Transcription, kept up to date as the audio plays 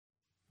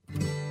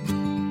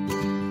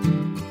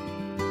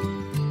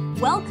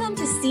Welcome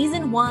to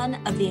Season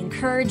 1 of the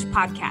Encourage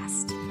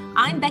podcast.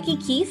 I'm Becky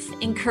Keefe,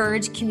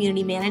 Encourage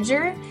Community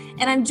Manager,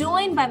 and I'm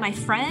joined by my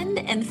friend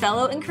and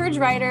fellow Encourage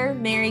writer,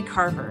 Mary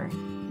Carver.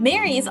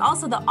 Mary is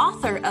also the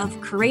author of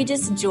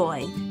Courageous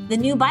Joy, the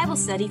new Bible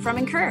study from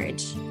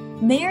Encourage.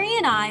 Mary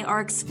and I are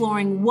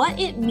exploring what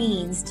it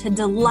means to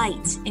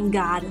delight in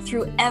God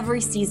through every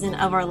season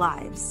of our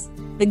lives.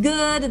 The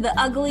good, the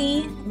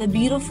ugly, the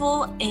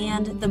beautiful,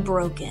 and the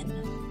broken.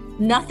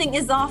 Nothing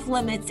is off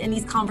limits in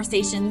these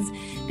conversations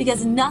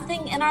because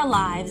nothing in our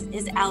lives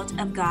is out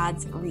of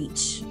God's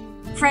reach.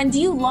 Friend, do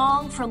you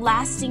long for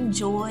lasting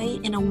joy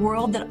in a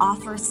world that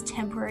offers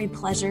temporary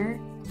pleasure?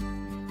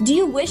 Do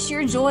you wish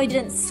your joy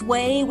didn't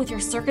sway with your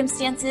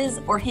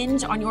circumstances or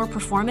hinge on your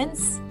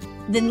performance?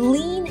 Then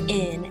lean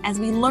in as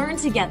we learn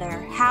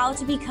together how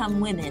to become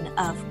women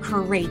of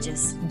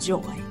courageous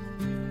joy.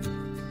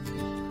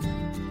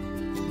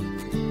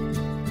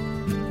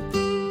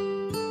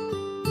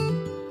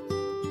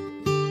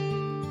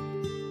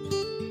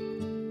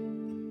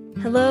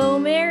 Hello,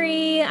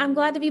 Mary. I'm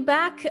glad to be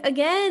back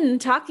again,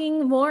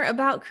 talking more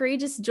about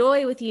courageous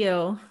joy with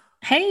you.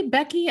 Hey,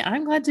 Becky,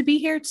 I'm glad to be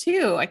here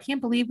too. I can't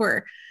believe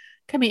we're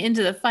coming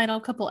into the final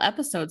couple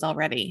episodes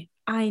already.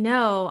 I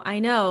know.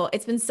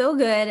 It's been so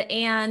good.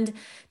 And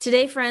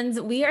today,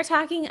 friends, we are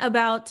talking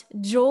about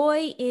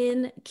joy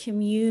in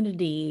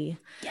community.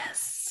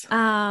 Yes.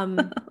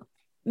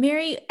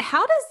 Mary,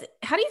 how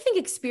do you think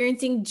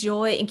experiencing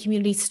joy in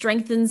community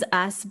strengthens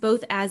us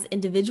both as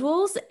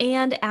individuals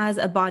and as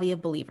a body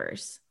of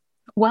believers?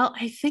 Well,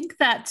 I think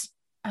that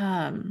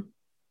when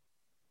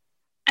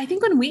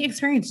we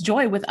experience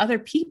joy with other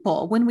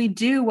people, when we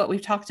do what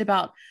we've talked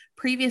about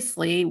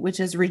previously, which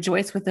is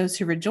rejoice with those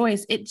who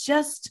rejoice, it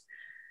just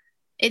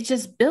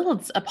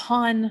builds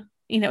upon,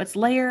 it's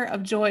layer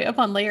of joy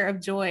upon layer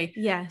of joy.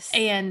 Yes.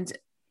 And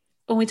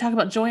when we talk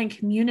about joy in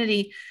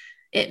community,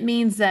 it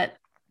means that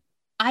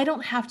I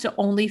don't have to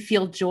only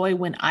feel joy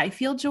when I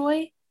feel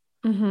joy.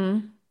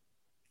 Mm-hmm.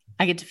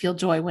 I get to feel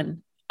joy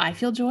when I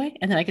feel joy.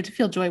 And then I get to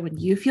feel joy when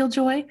you feel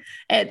joy.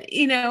 And,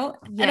 Yes.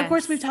 And of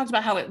course we've talked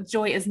about how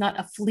joy is not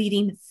a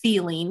fleeting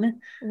feeling.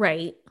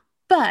 Right.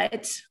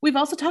 But we've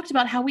also talked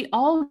about how we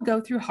all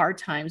go through hard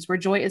times where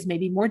joy is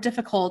maybe more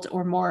difficult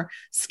or more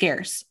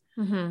scarce.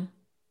 Mm-hmm.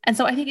 And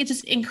so I think it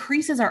just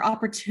increases our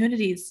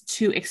opportunities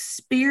to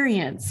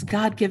experience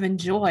God-given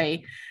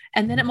joy,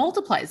 and then it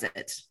multiplies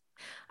it.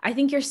 I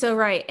think you're so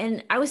right.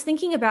 And I was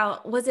thinking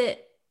about, was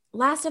it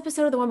last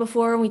episode or the one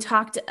before, when we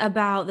talked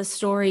about the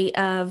story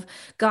of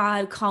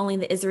God calling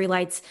the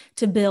Israelites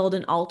to build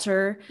an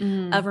altar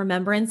of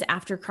remembrance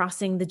after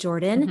crossing the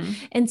Jordan.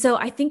 Mm-hmm. And so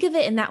I think of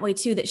it in that way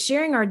too, that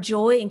sharing our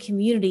joy in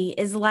community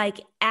is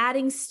like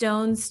adding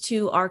stones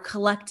to our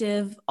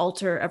collective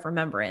altar of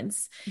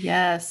remembrance.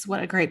 Yes.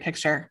 What a great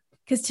picture.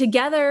 Because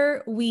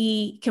together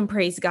we can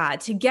praise God.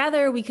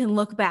 Together we can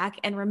look back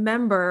and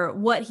remember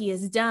what he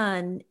has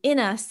done in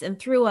us and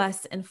through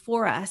us and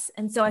for us.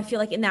 And so I feel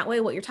like in that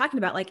way, what you're talking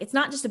about, like, it's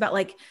not just about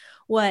like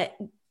what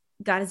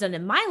God has done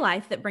in my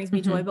life that brings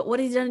me joy, but what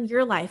has he done in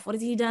your life? What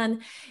has he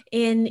done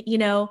in,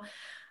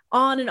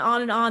 on and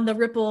on and on the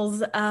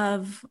ripples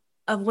of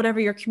whatever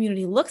your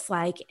community looks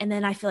like. And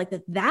then I feel like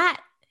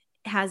that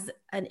has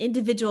an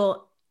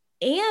individual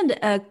and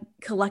a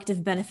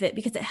collective benefit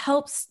because it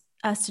helps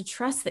us to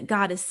trust that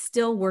God is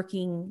still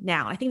working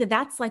now. I think that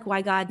that's like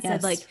why God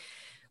said, like,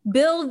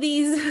 build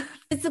these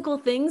physical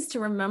things to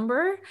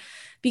remember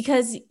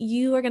because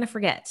you are going to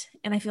forget.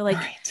 And I feel like,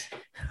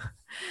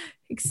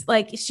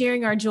 like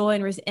sharing our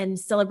joy and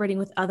celebrating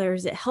with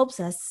others, it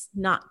helps us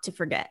not to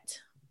forget.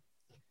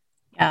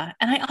 Yeah.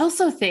 And I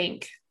also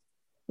think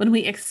when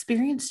we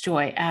experience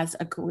joy as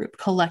a group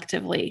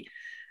collectively,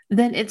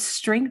 then it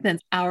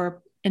strengthens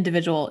our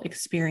individual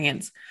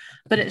experience,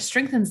 but it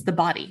strengthens the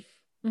body.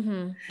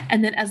 Mm-hmm.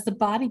 And then as the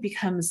body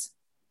becomes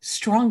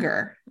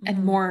stronger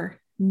and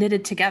more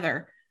knitted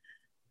together,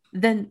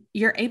 then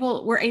we're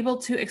able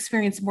to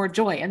experience more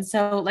joy. And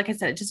so, like I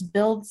said, it just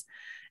builds.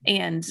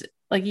 And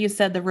like you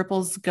said, the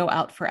ripples go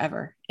out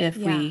forever if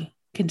we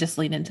can just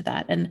lean into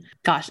that. And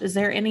gosh, is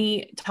there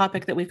any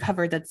topic that we've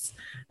covered that's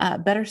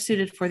better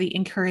suited for the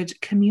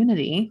Encourage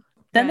community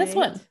than this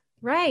one?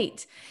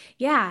 Right.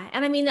 Yeah.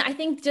 And I mean, I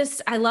think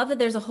I love that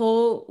there's a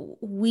whole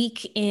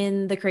week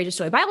in the Courageous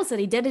Joy Bible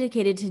study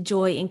dedicated to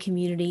joy in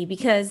community,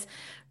 because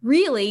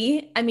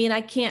really, I mean,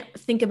 I can't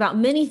think about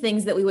many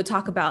things that we would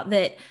talk about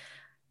that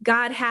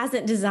God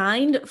hasn't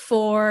designed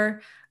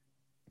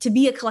to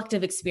be a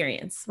collective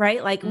experience,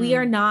 right? Like we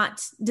are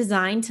not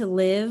designed to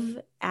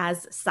live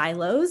as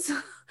silos.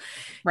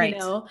 Right.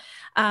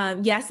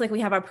 Yes, like we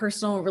have our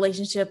personal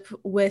relationship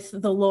with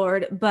the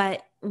Lord,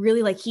 but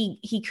really like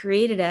he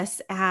created us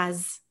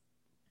as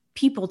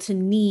people to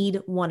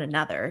need one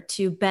another,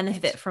 to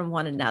benefit from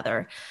one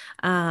another,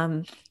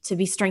 to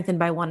be strengthened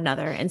by one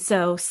another. And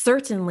so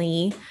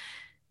certainly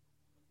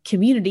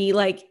community,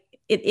 like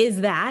it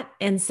is that.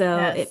 And so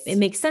it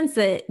makes sense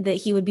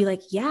that he would be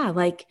like, yeah,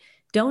 like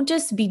don't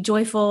just be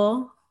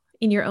joyful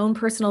in your own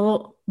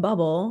personal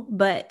bubble,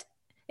 but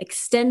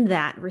extend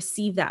that,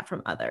 receive that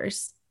from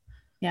others.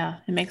 Yeah,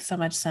 it makes so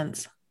much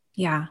sense.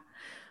 Yeah.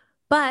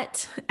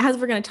 But as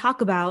we're going to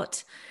talk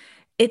about,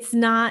 it's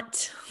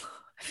not,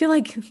 I feel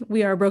like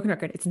we are a broken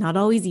record. It's not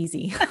always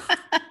easy.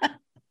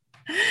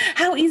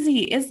 How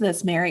easy is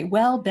this, Mary?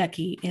 Well,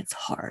 Becky, it's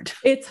hard.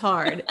 It's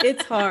hard.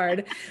 It's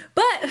hard.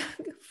 But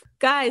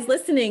guys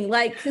listening,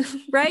 like,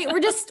 right? We're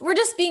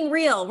just being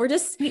real.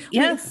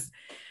 Yes.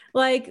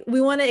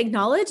 We want to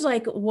acknowledge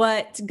like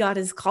what God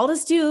has called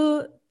us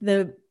to,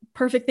 the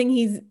perfect thing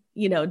he's,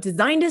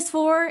 designed us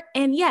for.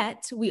 And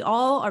yet we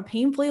all are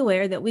painfully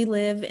aware that we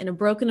live in a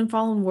broken and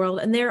fallen world.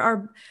 And there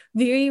are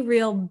very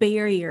real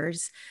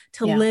barriers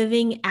to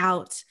living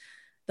out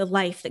the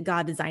life that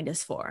God designed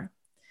us for.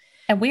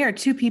 And we are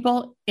two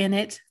people in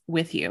it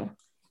with you.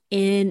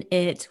 In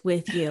it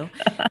with you.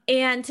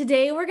 And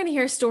today we're going to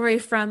hear a story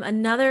from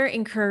another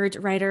Encourage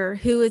writer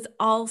who is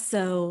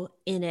also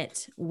in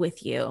it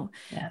with you.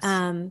 Yes.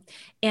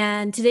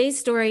 And today's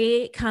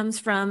story comes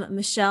from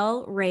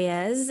Michelle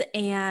Reyes,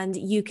 and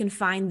you can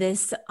find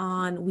this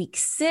on week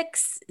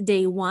 6,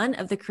 day 1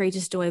 of the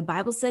Courageous Joy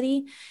Bible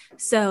study.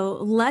 So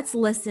let's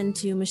listen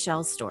to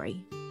Michelle's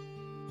story.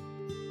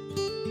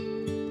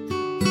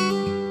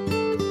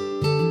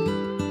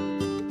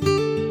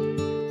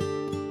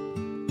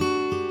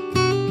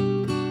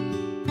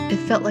 It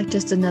felt like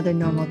just another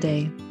normal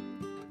day.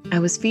 I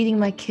was feeding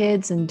my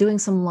kids and doing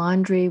some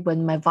laundry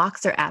when my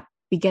Voxer app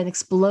began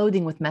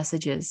exploding with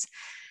messages.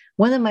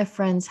 One of my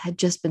friends had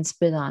just been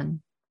spit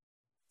on.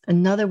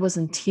 Another was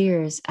in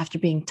tears after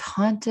being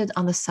taunted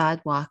on the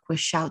sidewalk with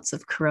shouts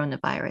of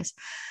coronavirus.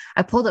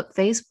 I pulled up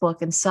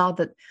Facebook and saw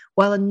that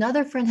while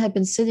another friend had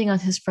been sitting on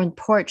his front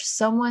porch,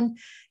 someone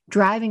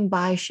driving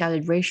by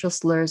shouted racial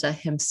slurs at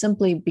him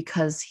simply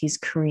because he's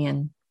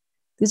Korean.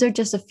 These are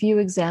just a few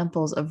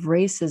examples of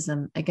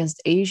racism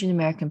against Asian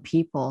American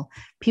people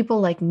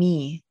like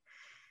me.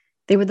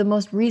 They were the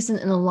most recent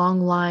in a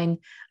long line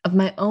of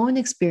my own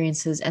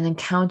experiences and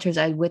encounters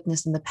I'd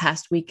witnessed in the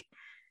past week,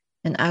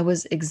 and I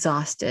was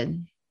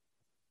exhausted,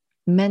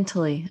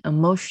 mentally,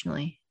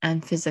 emotionally,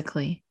 and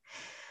physically.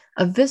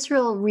 A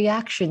visceral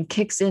reaction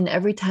kicks in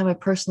every time I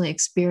personally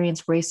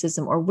experience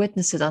racism or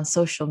witness it on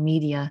social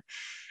media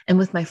and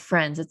with my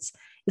friends. It's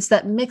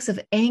that mix of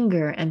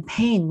anger and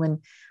pain when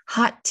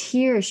hot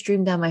tears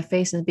stream down my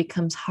face and it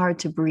becomes hard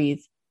to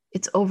breathe.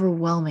 It's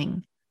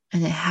overwhelming,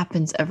 and it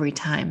happens every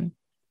time.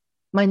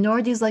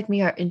 Minorities like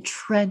me are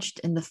entrenched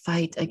in the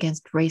fight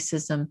against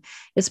racism.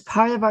 It's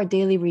part of our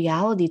daily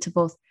reality to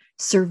both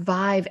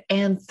survive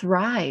and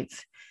thrive.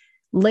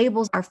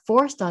 Labels are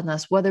forced on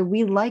us, whether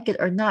we like it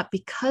or not,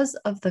 because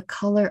of the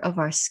color of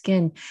our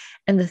skin.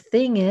 And the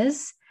thing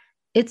is,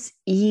 it's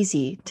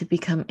easy to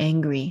become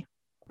angry,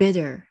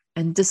 bitter,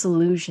 and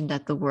disillusioned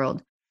at the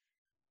world.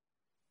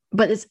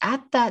 But it's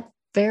at that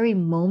very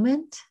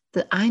moment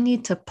that I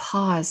need to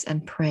pause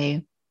and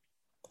pray.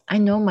 I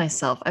know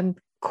myself. I'm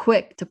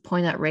quick to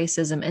point out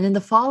racism. And in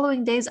the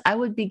following days, I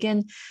would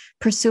begin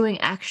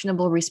pursuing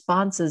actionable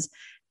responses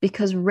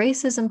because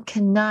racism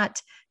cannot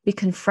be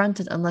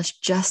confronted unless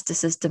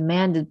justice is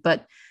demanded.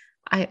 But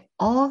I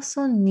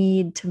also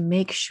need to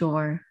make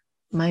sure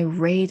my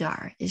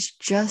radar is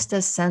just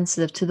as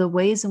sensitive to the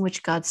ways in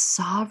which God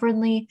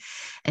sovereignly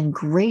and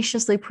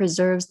graciously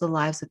preserves the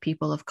lives of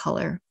people of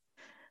color.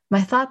 My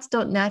thoughts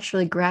don't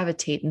naturally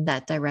gravitate in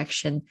that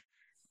direction,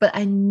 but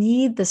I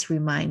need this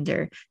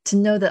reminder to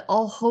know that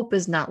all hope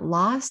is not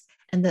lost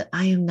and that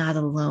I am not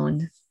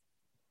alone.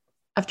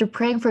 After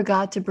praying for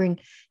God to bring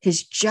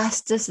his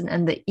justice and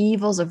end the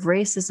evils of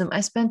racism,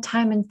 I spent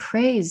time in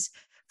praise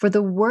for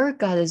the work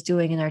God is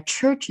doing in our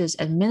churches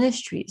and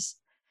ministries,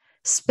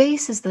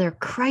 spaces that are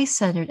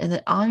Christ-centered and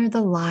that honor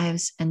the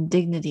lives and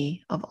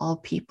dignity of all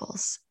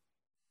peoples.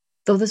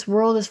 Though this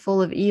world is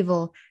full of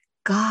evil,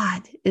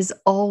 God is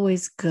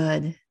always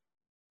good.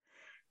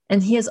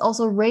 And he has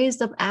also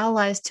raised up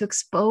allies to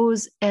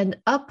expose and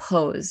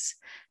oppose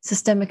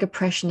systemic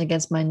oppression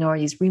against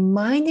minorities.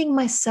 Reminding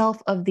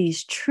myself of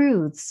these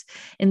truths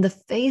in the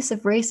face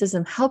of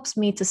racism helps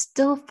me to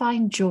still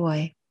find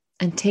joy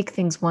and take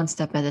things one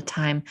step at a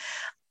time.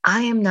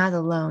 I am not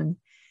alone.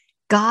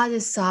 God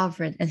is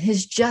sovereign and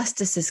his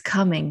justice is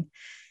coming.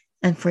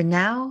 And for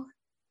now,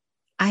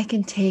 I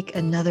can take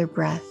another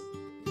breath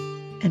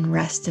and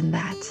rest in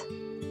that.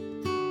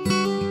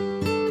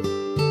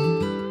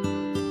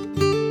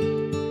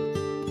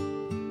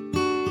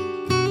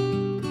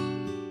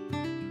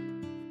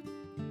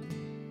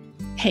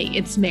 Hey,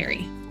 it's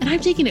Mary, and I'm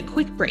taking a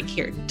quick break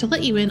here to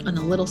let you in on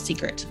a little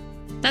secret.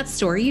 That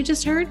story you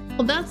just heard?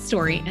 Well, that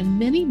story and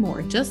many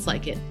more just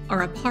like it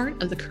are a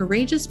part of the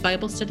Courageous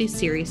Bible Study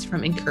series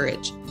from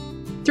Encourage.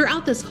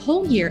 Throughout this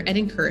whole year at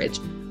Encourage,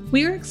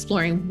 we are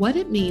exploring what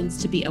it means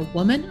to be a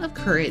woman of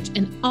courage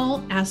in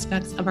all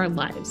aspects of our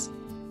lives.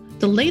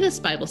 The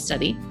latest Bible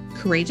study,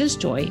 Courageous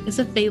Joy, is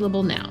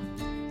available now.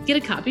 Get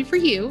a copy for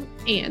you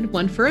and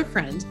one for a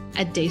friend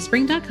at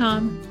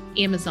dayspring.com,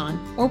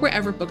 Amazon, or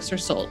wherever books are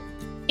sold.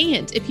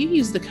 And if you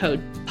use the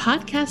code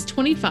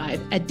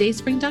podcast25 at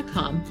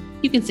dayspring.com,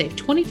 you can save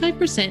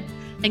 25%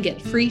 and get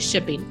free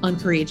shipping on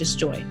Courageous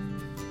Joy.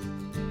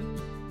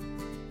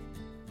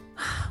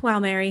 Wow,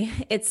 Mary,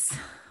 it's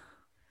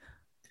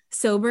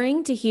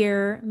sobering to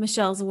hear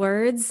Michelle's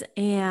words.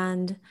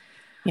 And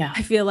Yeah.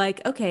 I feel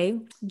like, okay,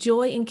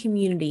 joy in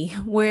community,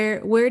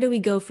 where do we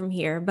go from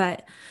here?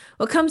 But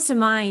what comes to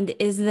mind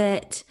is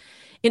that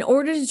in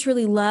order to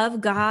truly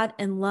love God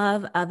and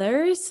love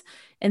others,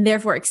 and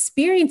therefore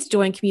experience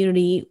joy in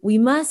community, we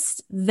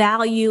must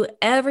value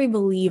every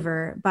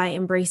believer by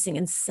embracing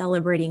and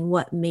celebrating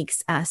what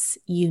makes us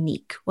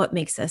unique, what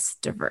makes us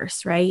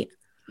diverse, right?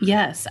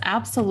 Yes,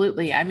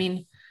 absolutely. I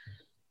mean,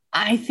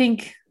 I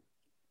think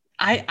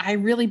I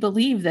really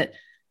believe that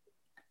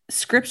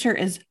Scripture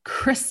is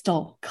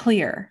crystal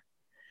clear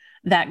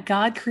that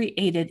God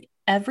created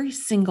every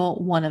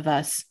single one of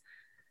us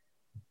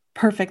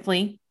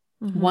perfectly,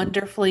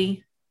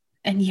 wonderfully,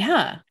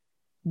 and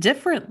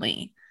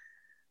differently.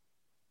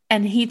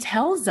 And he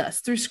tells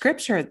us through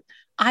Scripture,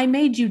 I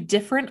made you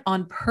different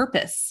on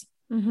purpose.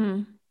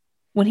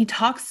 When he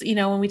talks,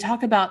 when we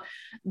talk about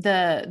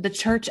the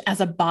church as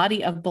a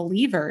body of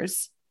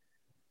believers,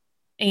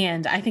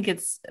 and I think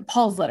it's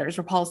Paul's letters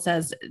where Paul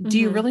says, do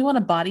you really want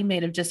a body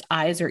made of just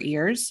eyes or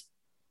ears?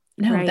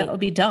 No, Right. that would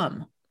be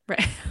dumb.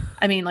 Right.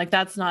 I mean, like,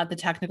 that's not the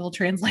technical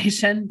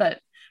translation,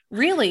 but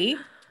really,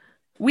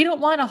 we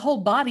don't want a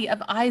whole body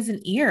of eyes and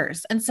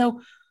ears. And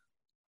so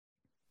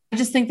I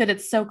just think that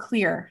it's so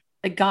clear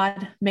that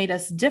God made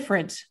us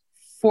different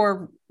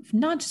for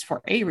not just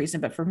for a reason,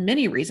 but for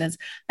many reasons.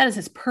 That is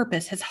his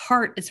purpose. His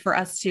heart is for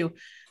us to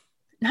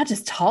not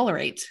just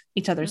tolerate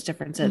each other's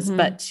differences,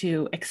 but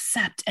to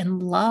accept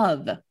and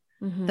love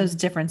those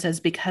differences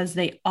because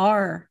they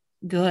are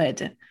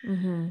good.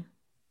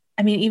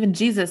 I mean, even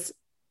Jesus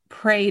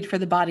prayed for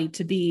the body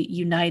to be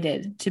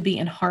united, to be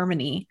in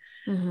harmony.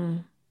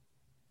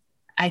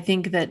 I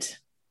think that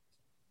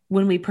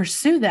when we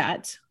pursue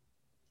that,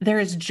 there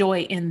is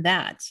joy in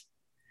that.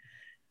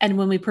 And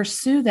when we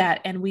pursue that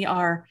and we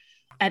are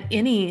at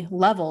any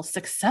level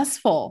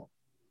successful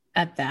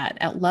at that,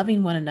 at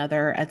loving one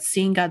another, at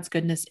seeing God's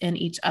goodness in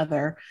each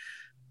other,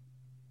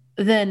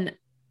 then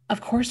of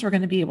course we're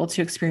going to be able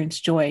to experience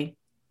joy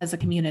as a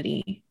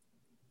community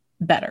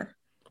better.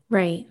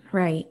 Right,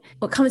 right.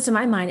 What comes to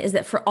my mind is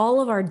that for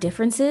all of our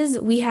differences,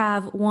 we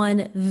have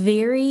one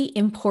very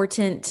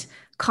important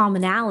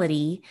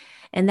commonality,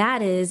 and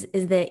that is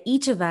that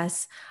each of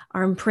us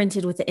are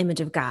imprinted with the image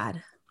of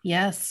God.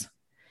 Yes.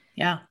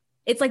 Yeah.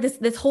 It's like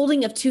this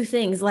holding of two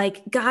things.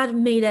 Like, God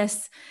made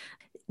us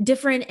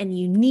different and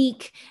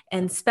unique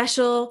and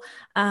special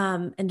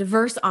and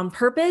diverse on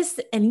purpose.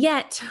 And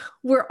yet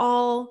we're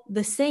all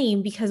the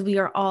same because we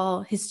are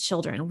all his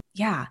children.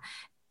 Yeah.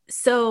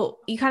 So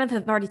you kind of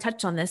have already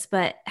touched on this,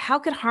 but how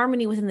could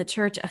harmony within the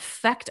church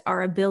affect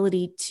our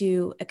ability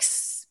to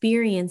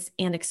experience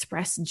and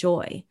express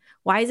joy?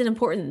 Why is it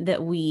important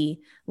that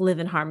we live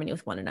in harmony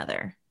with one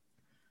another?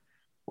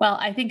 Well,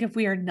 I think if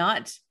we are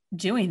not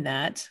doing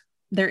that,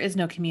 there is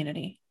no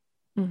community.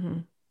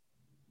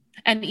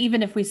 And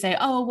even if we say,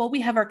 oh, well,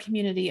 we have our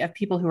community of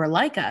people who are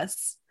like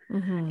us,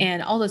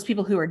 and all those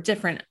people who are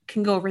different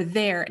can go over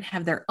there and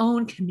have their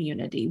own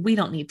community. We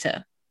don't need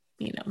to,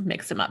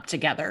 mix them up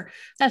together.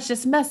 That's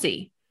just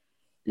messy.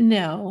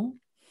 No,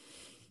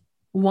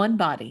 one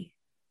body,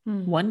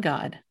 one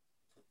God.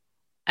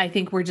 I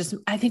think we're just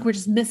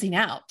missing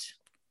out.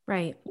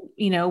 Right.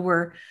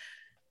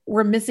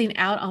 We're missing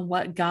out on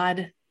what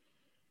God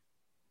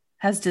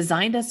has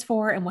designed us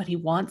for and what he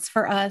wants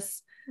for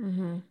us.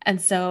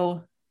 And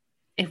so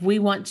if we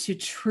want to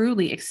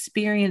truly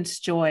experience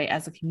joy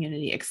as a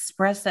community,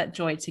 express that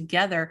joy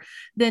together,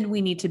 then we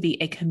need to be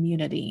a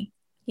community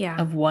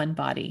of one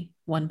body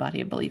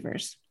of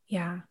believers.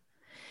 Yeah.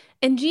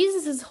 And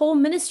Jesus's whole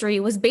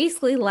ministry was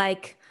basically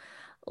like,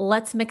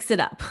 let's mix it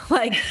up.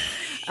 Like,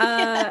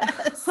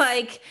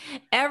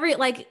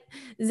 like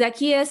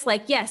Zacchaeus,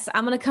 like, yes,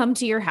 I'm going to come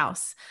to your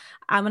house.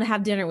 I'm going to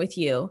have dinner with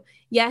you.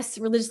 Yes,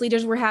 religious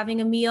leaders were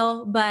having a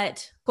meal,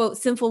 but quote,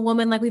 sinful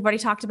woman, like we've already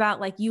talked about,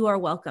 like, you are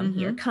welcome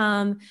here.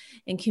 Come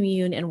and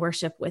commune and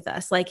worship with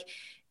us. Like,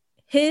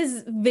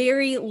 his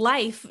very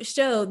life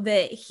showed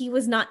that he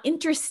was not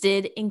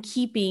interested in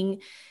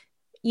keeping,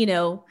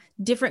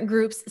 different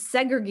groups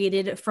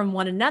segregated from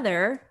one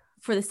another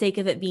for the sake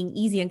of it being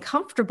easy and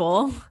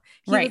comfortable.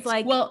 He was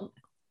like, well,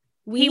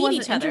 we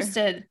need each other.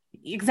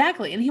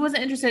 Exactly. And he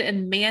wasn't interested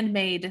in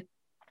man-made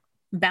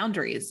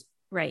boundaries.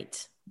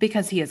 Right.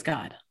 Because he is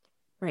God.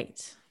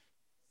 Right.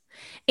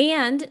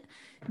 And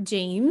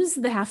James,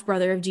 the half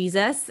brother of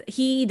Jesus,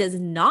 he does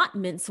not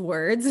mince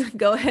words.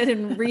 Go ahead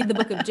and read the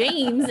book of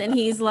James. And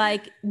he's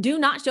like, do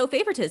not show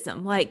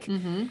favoritism. Like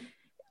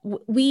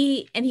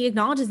and he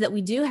acknowledges that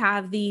we do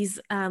have these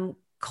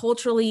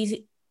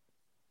culturally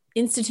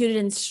instituted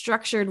and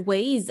structured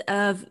ways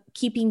of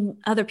keeping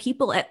other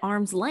people at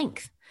arm's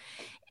length.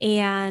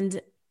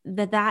 And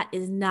that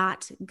is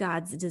not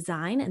God's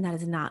design. And that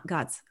is not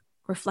God's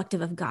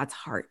reflective of God's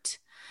heart.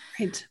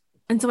 Right.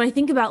 And so when I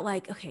think about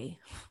okay,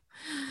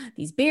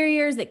 these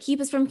barriers that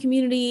keep us from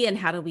community and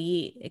how do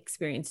we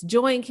experience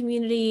joy in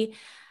community,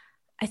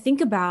 I think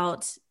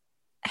about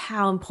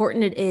how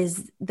important it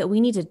is that we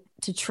need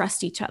to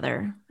trust each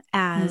other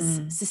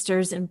as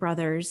sisters and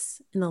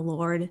brothers in the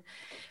Lord.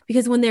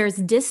 Because when there's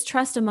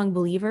distrust among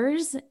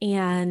believers,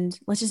 and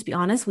let's just be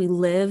honest, we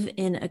live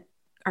in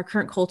our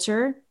current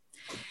culture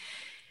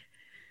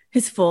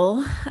is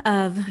full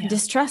of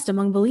distrust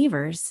among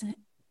believers.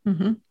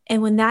 Mm-hmm.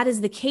 And when that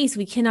is the case,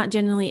 we cannot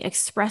generally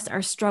express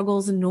our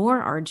struggles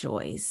nor our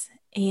joys.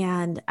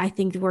 And I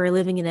think we're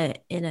living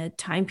in a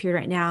time period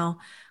right now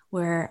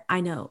where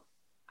I know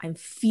I'm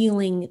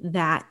feeling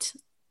that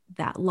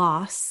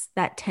loss,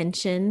 that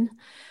tension,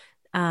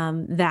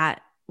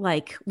 that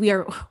like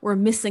we're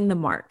missing the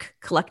mark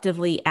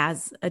collectively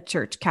as a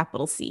church,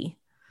 capital C.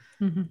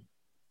 Mm-hmm.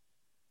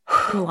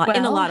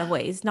 In a lot of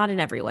ways, not in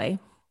every way.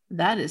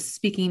 That is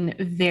speaking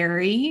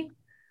very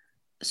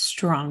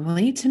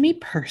strongly to me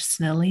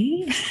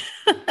personally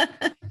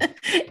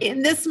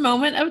in this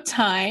moment of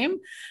time.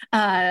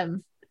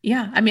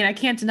 Yeah, I mean, I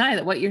can't deny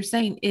that what you're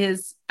saying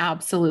is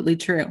absolutely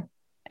true.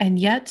 And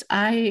yet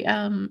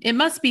it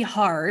must be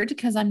hard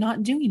because I'm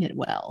not doing it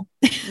well.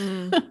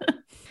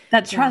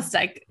 That trust,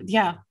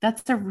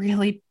 that's a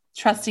really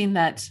trusting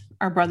that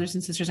our brothers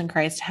and sisters in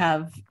Christ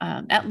have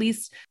at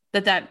least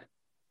that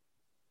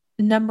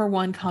number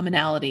one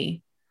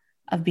commonality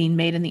of being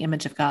made in the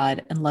image of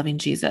God and loving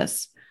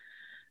Jesus,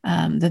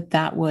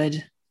 that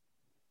would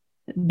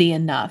be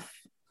enough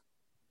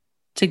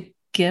to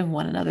give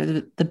one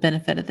another the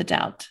benefit of the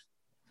doubt.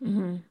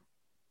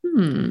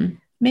 Mm-hmm.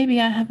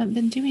 Maybe I haven't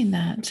been doing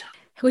that.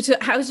 Which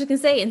I was just gonna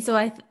say, and so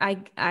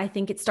I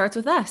think it starts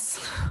with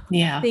us.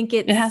 Yeah, I think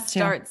it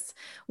starts to.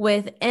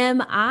 with,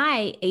 am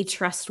I a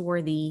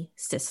trustworthy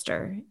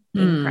sister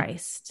in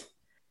Christ?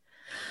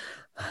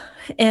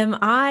 Am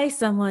I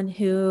someone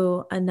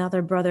who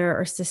another brother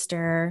or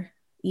sister,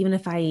 even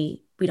if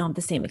we don't have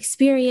the same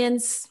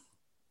experience,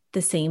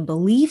 the same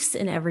beliefs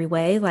in every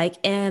way,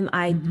 like could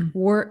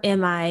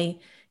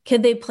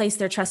they place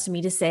their trust in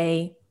me to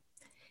say,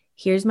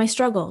 here's my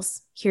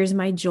struggles, here's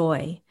my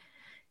joy.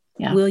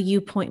 Yeah. Will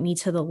you point me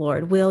to the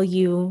Lord? Will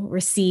you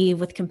receive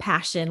with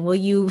compassion? Will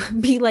you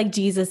be like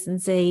Jesus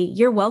and say,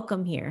 you're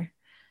welcome here?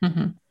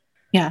 Mm-hmm.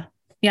 Yeah.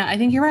 Yeah. I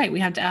think you're right. We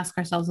have to ask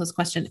ourselves this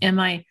question. Am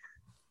I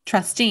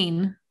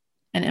trusting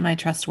and am I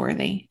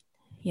trustworthy?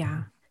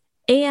 Yeah.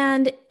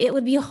 And it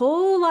would be a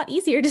whole lot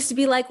easier just to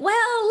be like,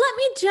 well, let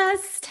me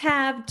just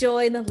have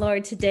joy in the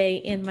Lord today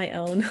in my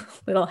own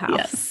little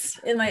house,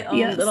 in my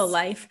own little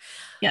life.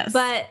 Yes.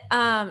 But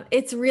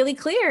it's really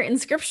clear in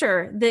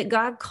scripture that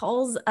God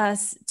calls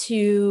us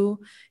to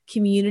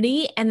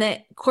community and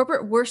that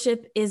corporate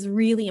worship is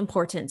really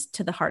important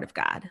to the heart of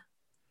God.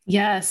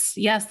 Yes.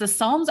 Yes. The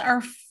Psalms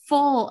are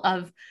full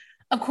of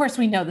course,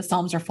 we know the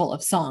Psalms are full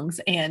of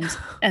songs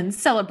and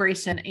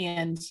celebration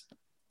and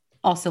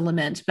also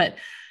lament, but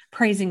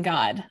praising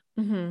God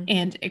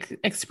and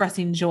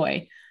expressing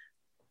joy.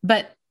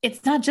 But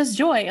it's not just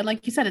joy. And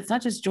like you said, it's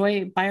not just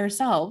joy by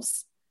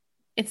ourselves.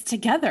 It's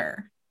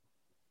together.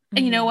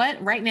 And you know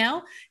what? Right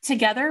now,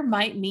 together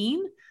might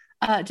mean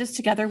just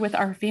together with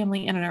our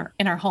family in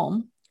our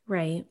home.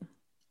 Right.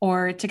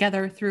 Or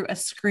together through a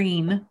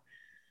screen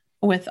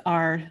with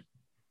our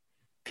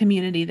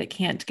community that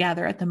can't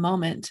gather at the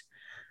moment,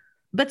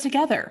 but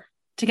together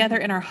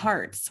in our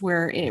hearts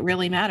where it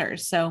really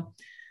matters. So,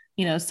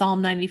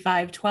 Psalm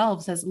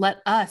 95:12 says,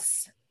 let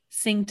us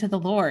sing to the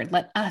Lord.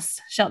 Let us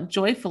shout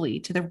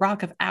joyfully to the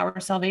rock of our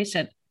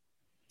salvation.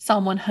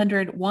 Psalm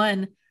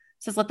 101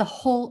 says, let the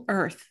whole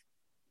earth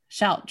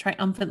shout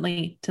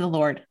triumphantly to the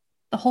Lord,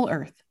 the whole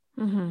earth,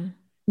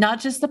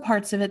 not just the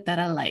parts of it that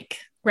I like.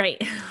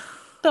 Right.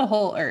 The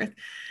whole earth.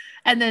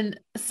 And then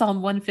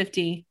Psalm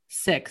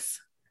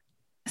 156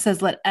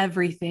 says, let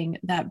everything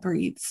that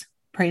breathes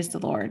praise the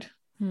Lord.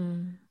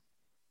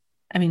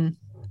 I mean,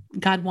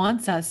 God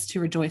wants us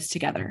to rejoice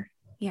together.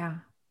 Yeah.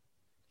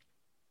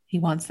 He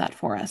wants that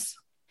for us.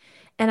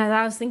 And as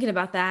I was thinking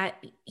about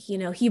that,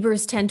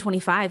 Hebrews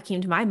 10:25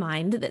 came to my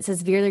mind that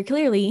says very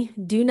clearly,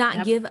 do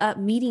not give up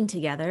meeting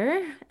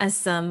together as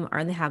some are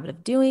in the habit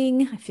of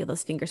doing. I feel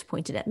those fingers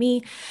pointed at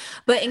me,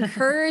 but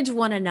encourage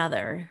one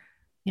another.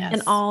 Yes.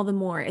 And all the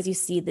more as you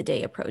see the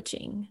day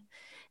approaching.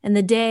 And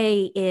the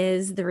day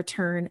is the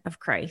return of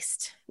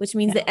Christ, which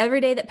means that every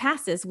day that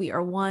passes, we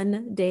are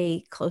one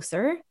day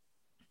closer.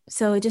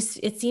 So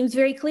it seems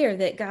very clear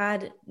that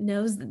God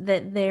knows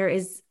that there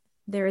is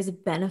a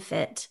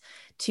benefit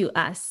to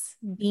us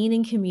being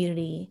in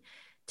community,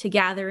 to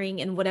gathering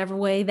in whatever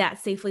way that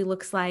safely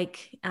looks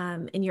like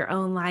in your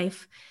own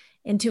life,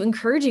 and to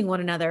encouraging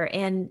one another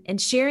and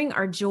sharing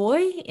our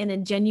joy in a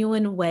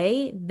genuine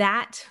way.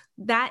 That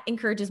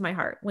encourages my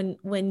heart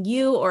when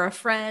you or a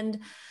friend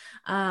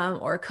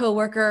or a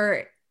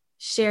coworker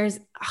shares,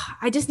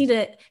 I just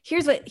need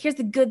here's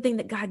the good thing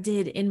that God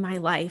did in my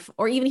life,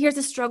 or even here's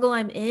the struggle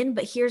I'm in,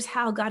 but here's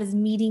how God is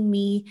meeting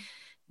me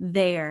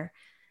there.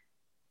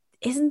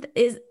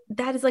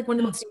 That is like one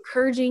of the most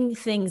encouraging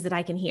things that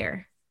I can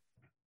hear.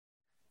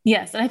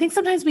 Yes. And I think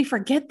sometimes we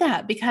forget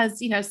that because,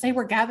 say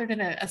we're gathered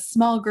in a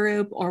small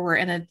group, or we're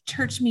in a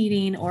church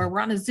meeting, or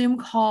we're on a Zoom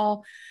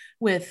call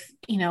with,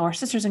 our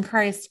sisters in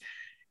Christ.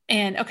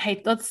 And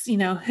okay, let's,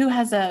 who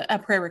has a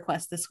prayer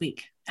request this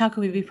week? How can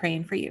we be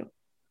praying for you?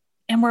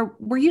 And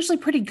we're usually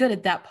pretty good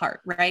at that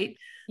part, right?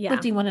 Yeah.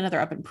 Lifting one another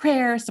up in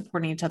prayer,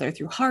 supporting each other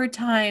through hard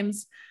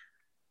times.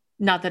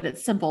 Not that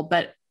it's simple,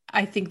 but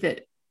I think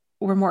that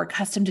we're more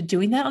accustomed to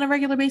doing that on a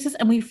regular basis.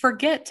 And we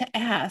forget to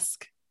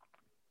ask,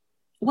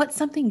 what's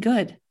something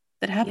good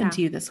that happened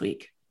to you this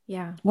week?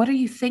 Yeah. What are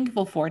you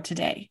thankful for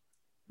today?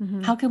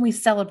 Mm-hmm. How can we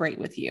celebrate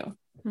with you?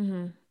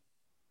 Mm-hmm.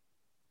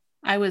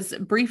 I was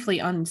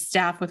briefly on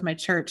staff with my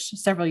church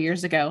several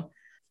years ago.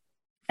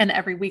 And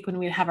every week when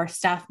we'd have our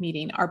staff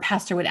meeting, our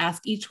pastor would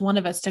ask each one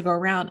of us to go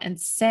around and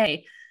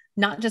say,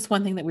 not just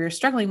one thing that we were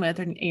struggling with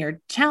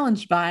or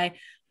challenged by,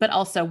 but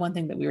also one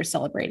thing that we were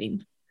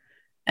celebrating.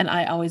 And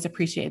I always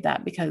appreciate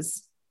that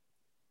because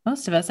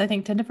most of us, I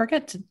think, tend to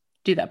forget to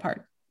do that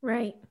part.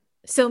 Right.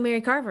 So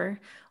Mary Carver,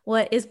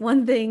 what is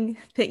one thing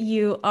that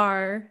you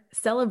are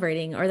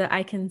celebrating or that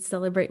I can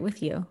celebrate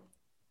with you?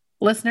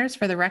 Listeners,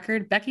 for the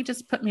record, Becky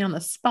just put me on the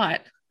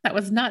spot. That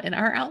was not in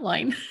our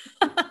outline.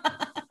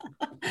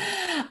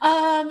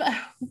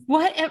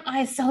 What am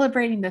I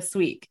celebrating this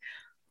week?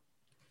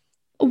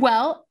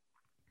 Well,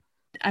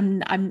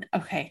 I'm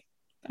okay.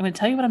 I'm going to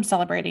tell you what I'm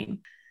celebrating.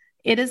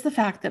 It is the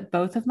fact that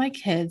both of my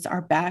kids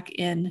are back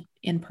in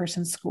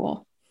in-person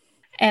school.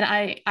 And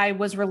I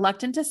was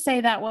reluctant to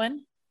say that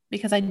one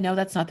because I know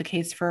that's not the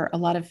case for a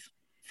lot of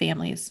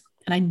families.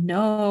 And I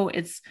know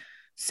it's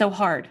so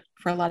hard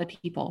for a lot of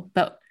people.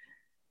 But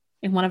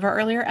in one of our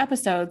earlier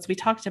episodes, we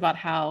talked about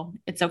how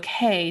it's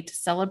okay to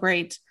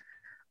celebrate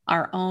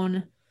our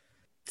own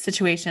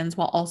situations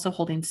while also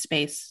holding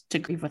space to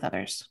grieve with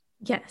others.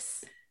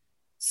 Yes.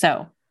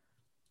 So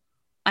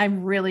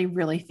I'm really,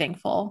 really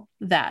thankful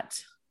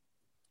that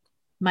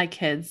my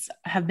kids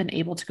have been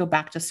able to go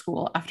back to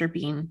school after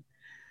being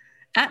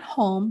at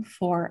home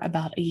for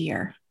about a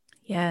year.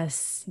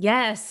 Yes.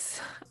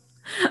 Yes.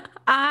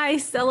 I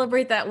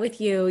celebrate that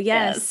with you.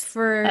 Yes.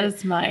 That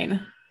is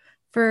mine.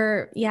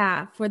 For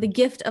the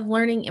gift of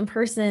learning in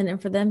person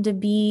and for them to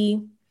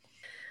be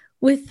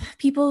with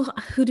people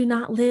who do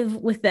not live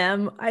with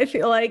them. I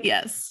feel like,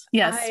 yes.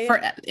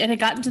 And it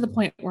got to the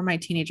point where my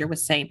teenager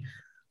was saying,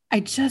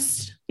 I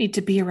just need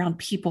to be around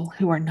people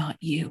who are not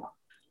you.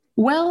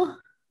 Well,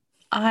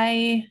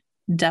 I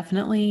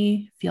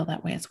definitely feel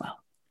that way as well.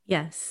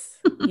 Yes.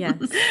 Yes.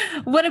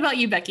 What about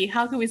you, Becky?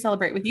 How can we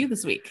celebrate with you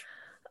this week?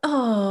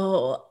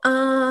 Oh,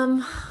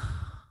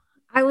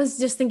 I was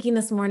just thinking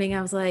this morning,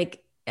 I was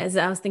like, as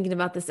I was thinking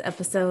about this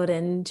episode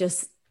and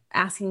just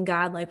asking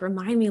God, like,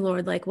 remind me,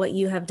 Lord, like what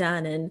you have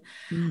done.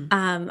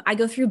 And I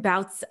go through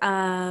bouts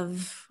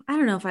of, I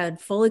don't know if I would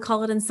fully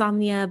call it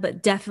insomnia,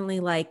 but definitely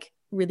like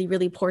really,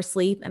 really poor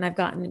sleep. And I've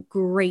gotten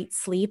great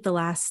sleep the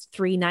last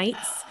 3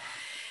 nights.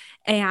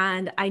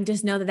 And I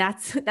just know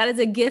that is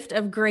a gift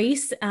of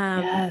grace.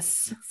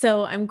 Yes.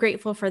 So I'm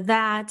grateful for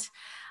that.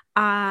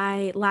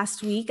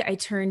 Last week I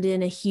turned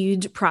in a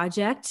huge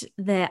project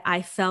that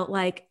I felt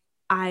like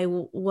I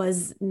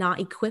was not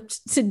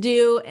equipped to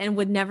do and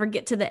would never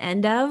get to the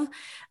end of.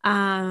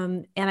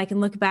 And I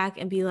can look back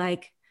and be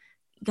like,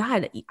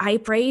 God, I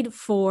prayed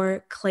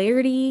for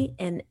clarity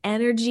and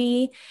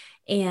energy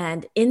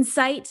and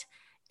insight,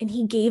 and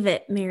he gave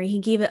it, Mary. He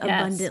gave it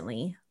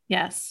abundantly.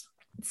 Yes.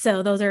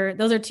 So those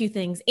are 2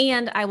 things.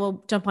 And I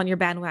will jump on your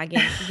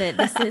bandwagon that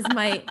this is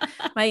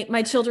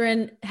my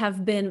children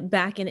have been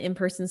back in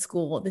in-person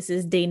school. This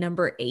is day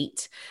number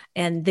 8,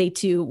 and they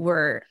too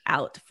were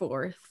out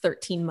for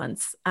 13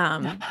 months.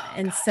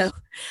 So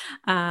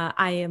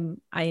I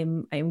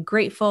am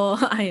grateful.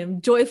 I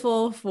am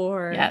joyful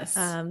for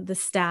the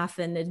staff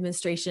and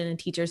administration and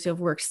teachers who have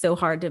worked so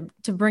hard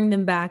to bring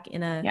them back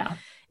in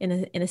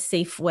a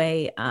safe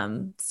way.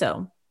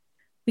 So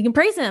we can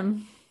praise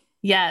him.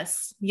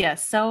 Yes.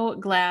 So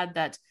glad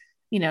that,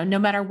 no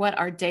matter what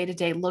our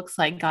day-to-day looks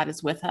like, God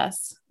is with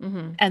us.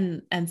 Mm-hmm.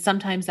 And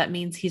sometimes that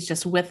means he's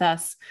just with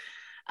us,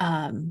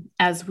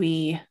 as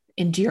we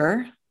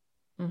endure,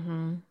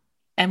 mm-hmm.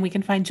 and we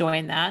can find joy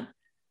in that.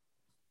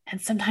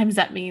 And sometimes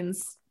that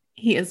means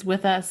he is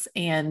with us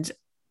and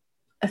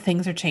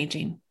things are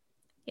changing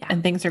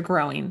and things are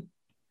growing,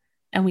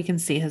 and we can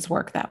see his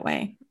work that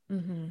way.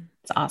 Mm-hmm.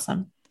 It's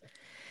awesome.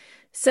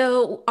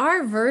 So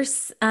our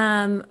verse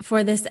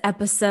for this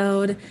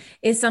episode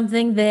is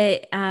something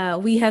that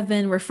we have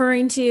been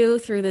referring to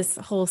through this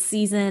whole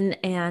season,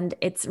 and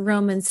it's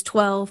Romans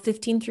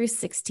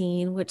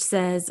 12:15-16, which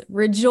says,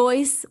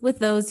 "Rejoice with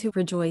those who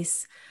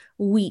rejoice,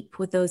 weep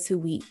with those who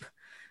weep,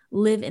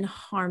 live in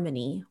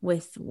harmony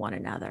with one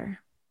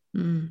another."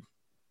 Mm.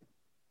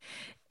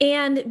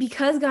 And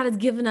because God has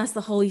given us the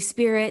Holy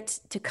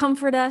Spirit to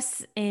comfort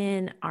us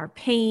in our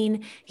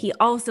pain, he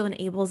also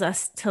enables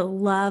us to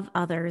love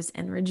others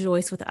and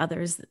rejoice with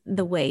others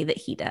the way that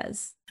he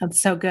does.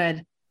 That's so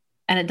good.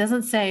 And it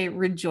doesn't say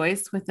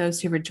rejoice with those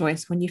who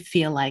rejoice when you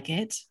feel like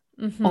it,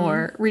 mm-hmm.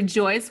 or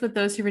rejoice with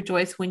those who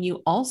rejoice when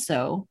you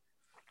also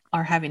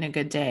are having a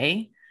good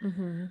day,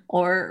 mm-hmm.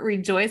 or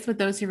rejoice with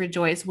those who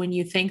rejoice when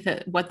you think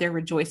that what they're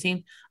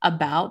rejoicing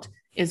about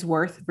is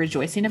worth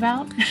rejoicing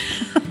about.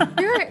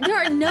 There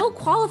are no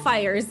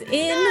qualifiers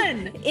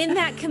in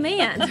that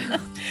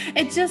command.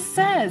 It just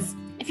says,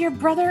 if your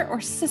brother or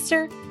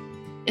sister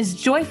is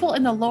joyful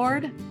in the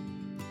Lord,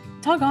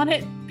 doggone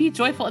it, be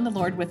joyful in the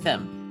Lord with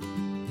them.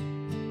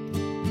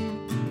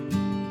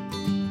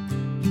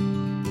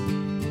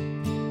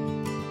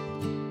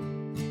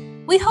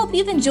 We hope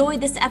you've enjoyed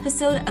this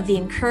episode of the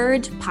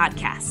Encourage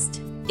podcast.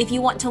 If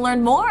you want to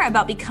learn more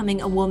about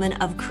becoming a woman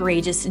of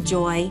courageous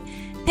joy,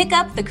 pick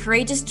up the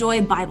Courageous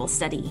Joy Bible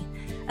Study,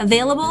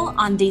 available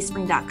on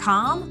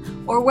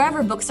dayspring.com or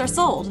wherever books are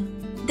sold.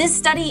 This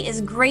study is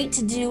great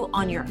to do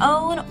on your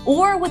own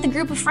or with a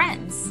group of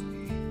friends.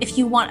 If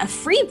you want a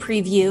free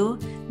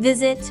preview,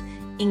 visit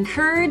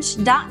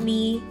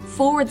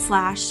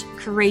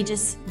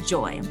encourage.me/courageous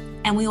joy,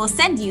 and we will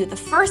send you the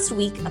first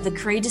week of the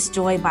Courageous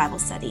Joy Bible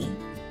Study.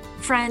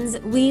 Friends,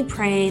 we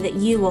pray that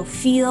you will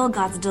feel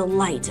God's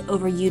delight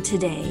over you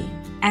today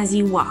as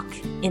you walk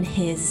in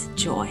His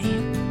joy.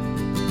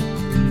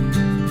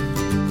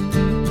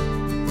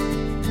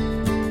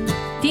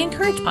 The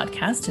Encourage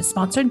podcast is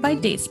sponsored by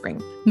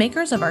Dayspring,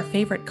 makers of our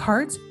favorite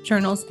cards,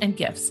 journals, and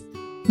gifts.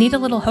 Need a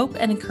little hope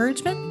and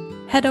encouragement?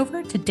 Head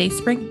over to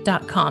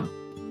dayspring.com.